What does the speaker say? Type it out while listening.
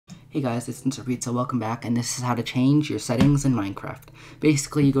Hey guys, it's Mr. Pizza, welcome back, and this is how to change your settings in Minecraft.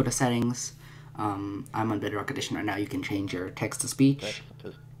 Basically, you go to settings, I'm on Bedrock Edition right now, you can change your text-to-speech.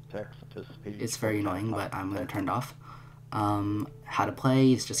 It's very annoying, but I'm going to turn it off. How to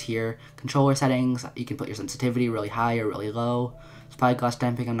play is just here. Controller settings, you can put your sensitivity really high or really low. Spyglass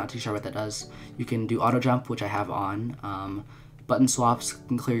damping, I'm not too sure what that does. You can do auto jump, which I have on. Button swaps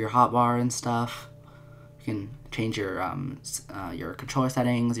can clear your hotbar and stuff. You can change your controller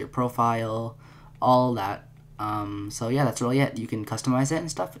settings, your profile, all that. So yeah, that's really it. You can customize it and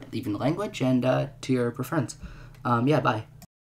stuff, even the language and to your preference. Yeah, bye.